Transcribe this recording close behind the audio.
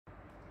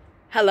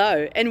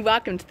Hello and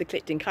welcome to the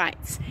Collecting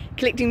Kites,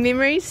 Collecting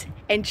Memories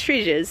and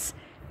Treasures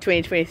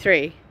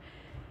 2023.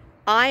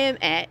 I am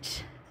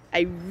at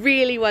a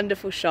really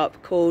wonderful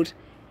shop called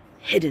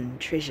Hidden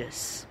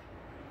Treasures.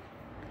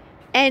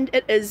 And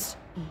it is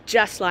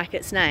just like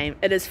its name.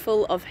 It is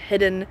full of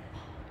hidden,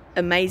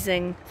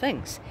 amazing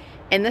things.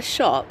 And this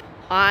shop,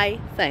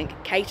 I think,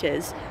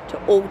 caters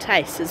to all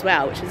tastes as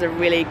well, which is a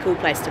really cool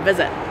place to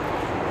visit.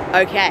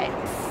 Okay,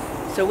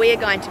 so we are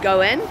going to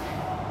go in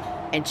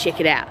and check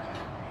it out.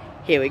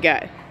 Here we go.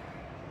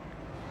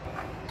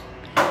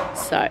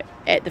 So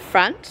at the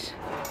front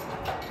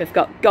we've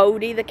got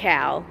Goldie the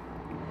cow.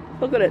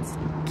 Look at its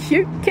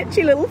cute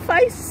kitschy little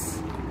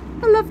face.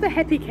 I love the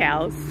happy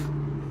cows.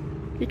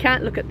 You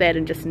can't look at that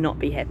and just not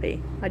be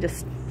happy.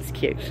 It's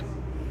cute.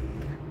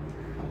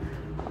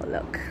 Oh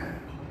look.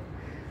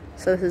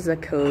 So this is a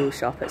cool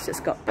shop. It's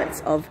just got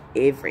bits of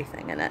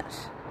everything in it.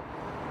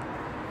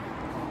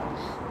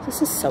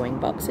 This is a sewing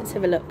box. Let's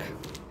have a look.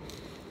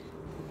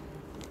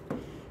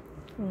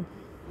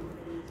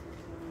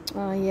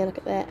 Oh yeah, look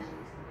at that.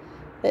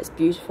 That's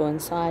beautiful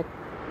inside.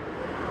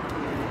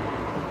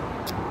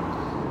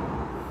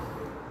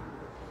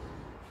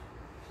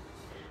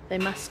 They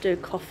must do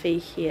coffee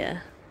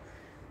here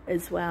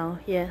as well,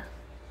 yeah.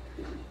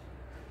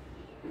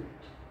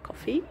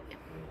 Coffee.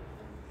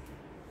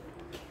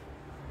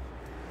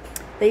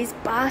 These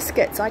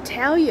baskets, I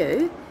tell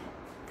you,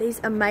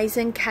 these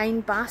amazing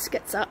cane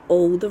baskets are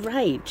all the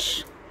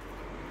rage.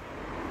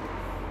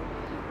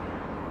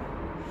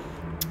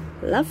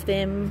 Love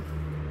them.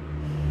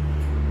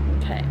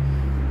 Okay,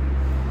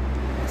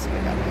 let's go.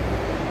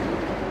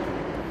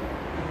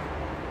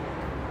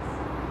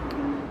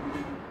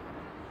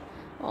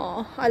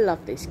 Oh, I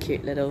love these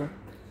cute little,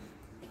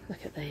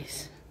 look at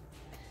these.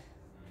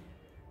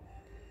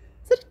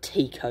 Is it a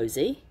tea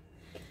cozy?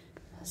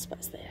 I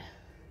suppose they're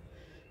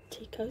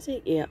tea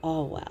cozy. Yeah,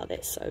 oh wow,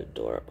 that's so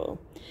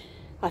adorable.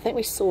 I think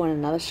we saw in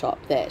another shop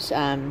that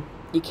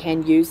you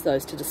can use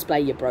those to display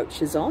your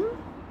brooches on.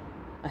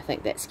 I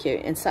think that's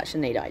cute and such a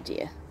neat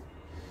idea.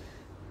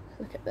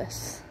 Look at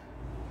this.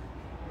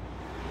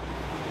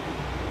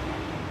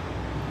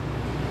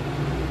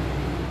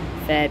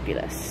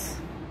 Fabulous.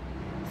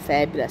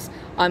 Fabulous.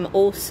 I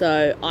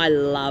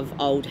love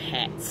old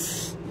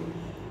hats.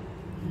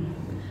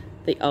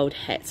 The old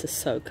hats are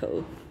so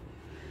cool.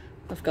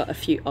 I've got a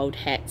few old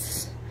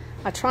hats.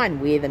 I try and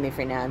wear them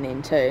every now and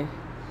then too.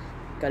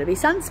 Got to be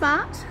sun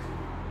smart.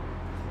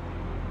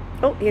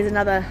 Oh, here's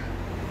another.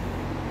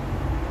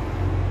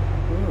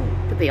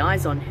 Ooh, look at the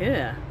eyes on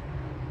her.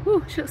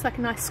 Ooh, she looks like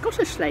a nice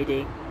Scottish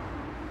lady.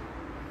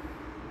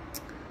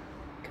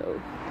 Cool.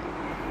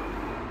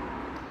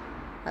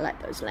 I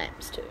like those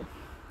lamps too.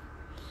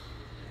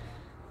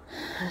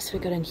 What else we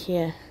got in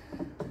here?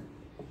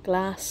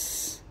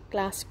 Glass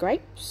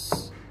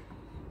grapes.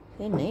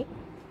 They're neat.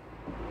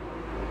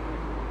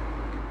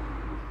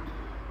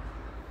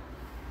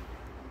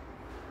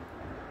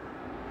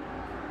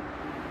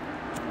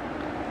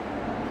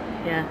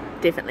 Yeah,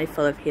 definitely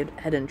full of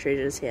hidden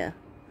treasures here.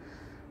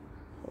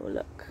 Oh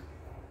look.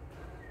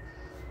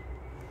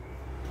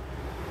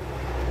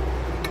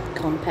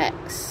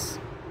 Compacts.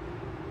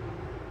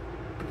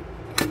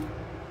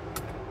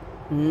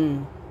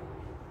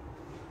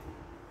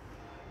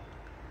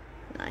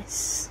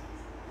 Nice.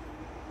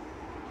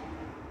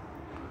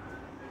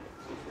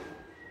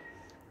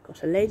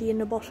 Got a lady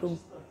in a bottle.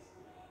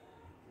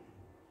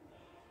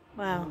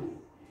 Wow.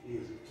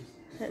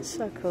 That's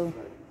so cool.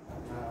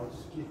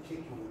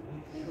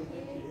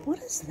 What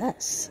is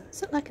this?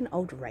 Is it like an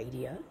old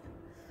radio?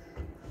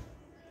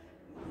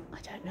 I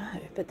don't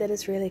know, but that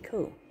is really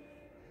cool.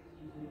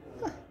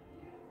 Huh.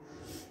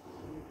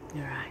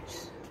 Alright.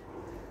 Is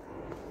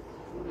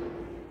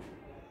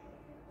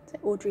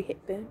that Audrey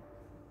Hepburn?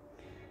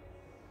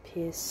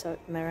 Pear's soap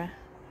mirror.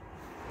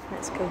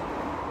 That's cool.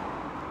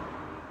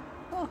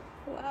 Oh,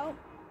 wow.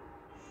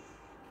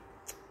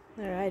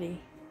 Alrighty.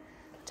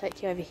 I'll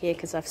take you over here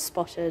because I've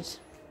spotted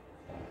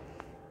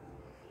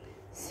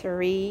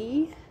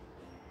 3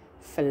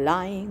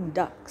 flying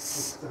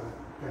ducks.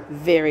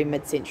 Very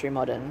mid-century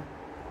modern.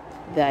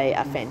 They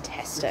are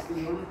fantastic.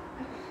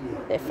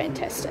 They're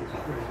fantastic.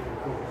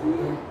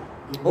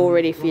 All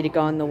ready for you to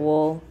go on the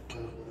wall.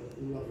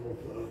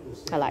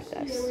 I like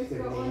those.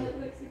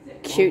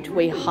 Cute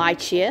wee high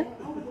chair.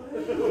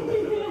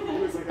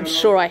 I'm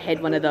sure I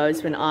had one of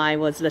those when I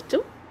was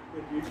little.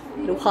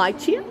 Little high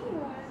chair.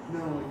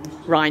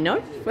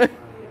 Rhino.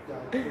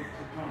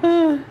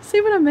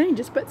 See what I mean?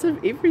 Just bits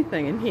of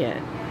everything in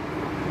here.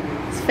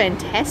 It's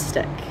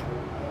fantastic.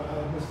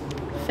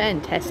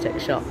 Fantastic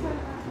shop.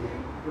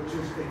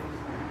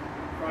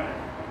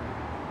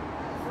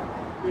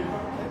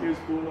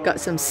 Got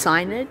some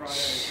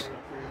signage.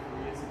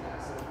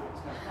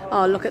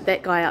 Oh, look at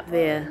that guy up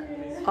there.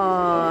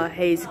 Oh,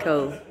 he's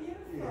cool.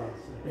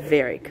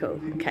 Very cool.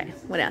 Okay,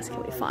 what else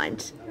can we find?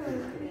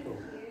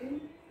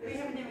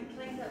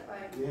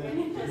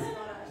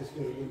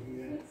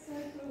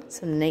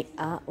 Some neat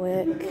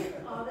artwork.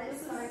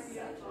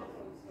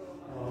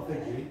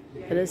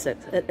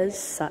 It is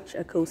such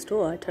a cool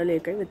store. I totally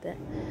agree with that.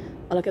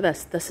 Oh, look at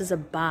this. This is a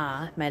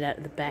bar made out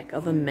of the back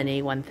of a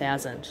Mini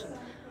 1000.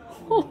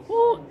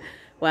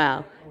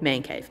 Wow.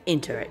 Man cave.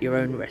 Enter at your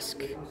own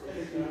risk.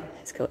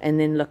 That's cool. And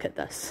then look at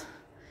this.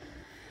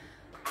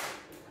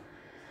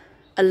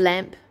 A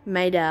lamp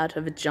made out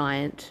of a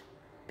giant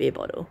beer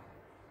bottle.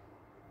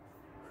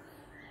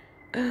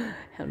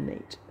 How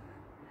neat.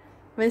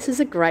 I mean, this is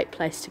a great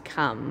place to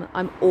come.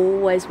 I'm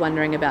always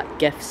wondering about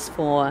gifts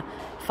for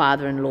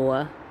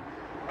father-in-law,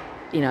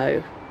 you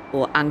know,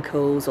 or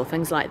uncles or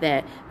things like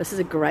that. This is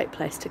a great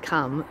place to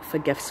come for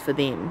gifts for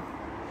them.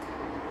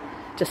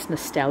 Just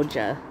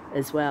nostalgia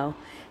as well.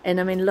 And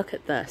I mean, look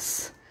at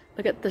this.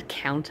 Look at the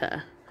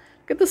counter.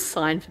 Look at the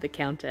sign for the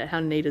counter.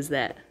 How neat is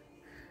that?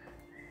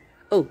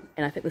 Oh,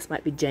 and I think this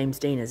might be James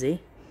Dean, is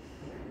he?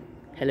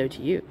 Hello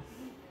to you.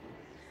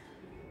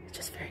 It's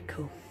just very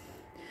cool.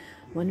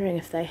 I'm wondering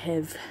if they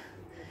have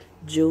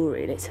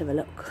jewellery. Let's have a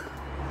look.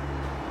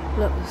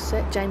 Look, is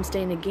that James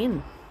Dean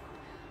again?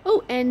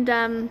 Oh, and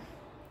I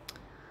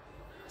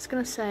was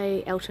going to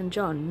say Elton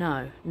John.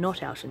 No,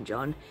 not Elton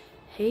John.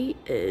 He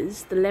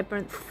is the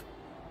Labyrinth.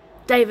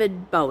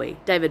 David Bowie.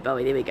 David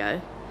Bowie, there we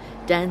go.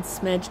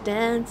 Dance, magic,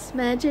 dance.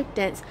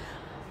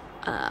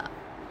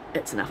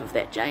 It's enough of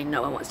that, Jane.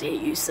 No one wants to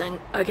hear you sing.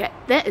 Okay,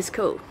 that is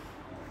cool.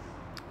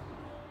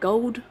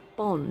 Gold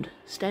Bond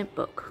stamp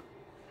book.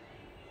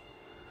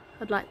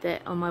 I'd like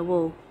that on my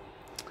wall.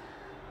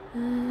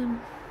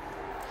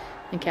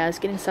 Okay, I was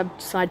getting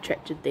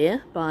sidetracked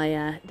there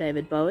by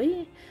David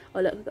Bowie.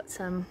 Oh look, we've got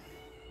some...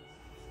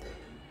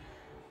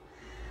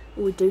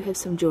 Oh, we do have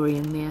some jewellery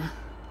in there.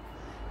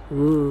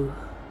 Ooh.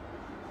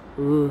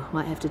 Ooh,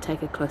 might have to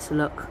take a closer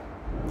look.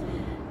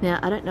 Now,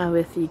 I don't know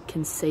if you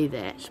can see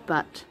that,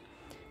 but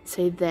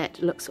see,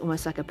 that looks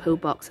almost like a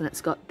pillbox, and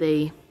it's got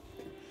the...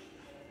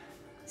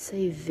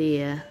 See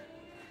there,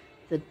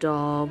 the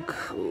dog.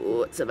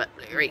 Oh, it's a bit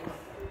blurry.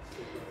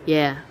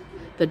 Yeah,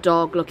 the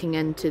dog looking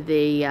into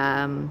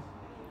the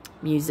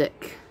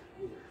music.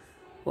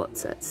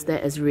 What's it?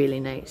 That is really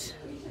neat.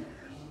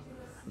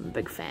 I'm a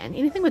big fan.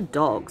 Anything with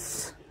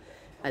dogs,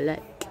 I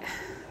like.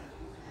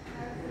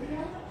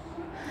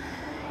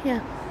 Yeah,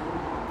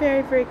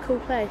 very, very cool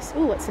place.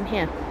 Oh, what's in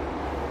here?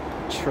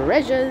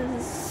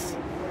 Treasures.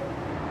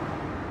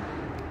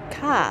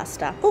 Car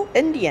stuff. Oh,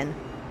 Indian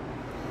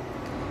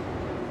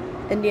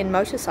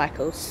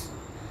motorcycles.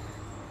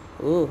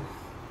 Ooh.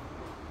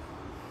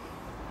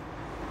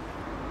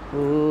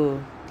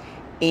 Ooh.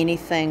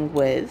 Anything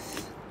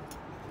with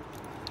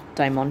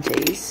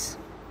diamantes,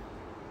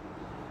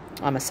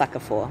 I'm a sucker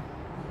for.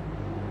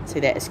 See,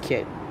 that is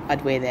cute.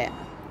 I'd wear that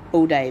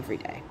all day, every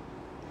day.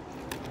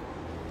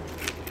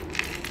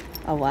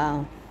 Oh,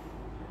 wow.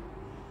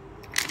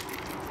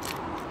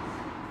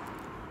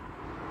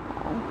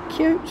 Oh,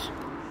 cute.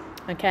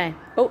 Okay.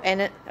 Oh,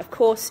 and it, of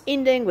course,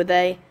 ending with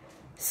a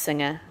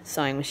Singer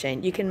sewing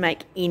machine. You can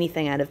make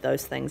anything out of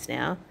those things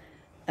now.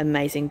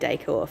 Amazing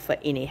decor for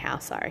any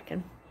house, I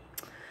reckon.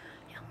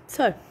 Yeah.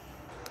 So,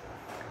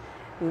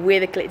 we're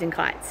the Collecting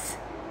Kites.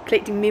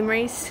 Collecting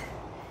memories,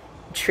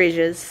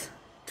 treasures,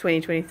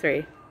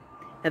 2023.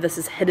 Now this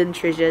is Hidden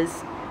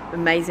Treasures,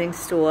 amazing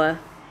store,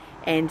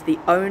 and the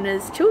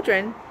owner's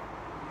children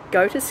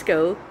go to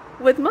school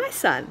with my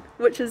son,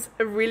 which is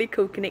a really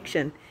cool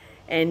connection.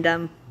 And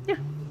yeah,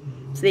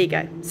 so there you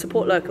go.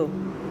 Support local,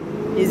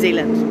 New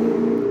Zealand.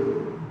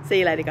 See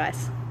you later,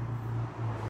 guys.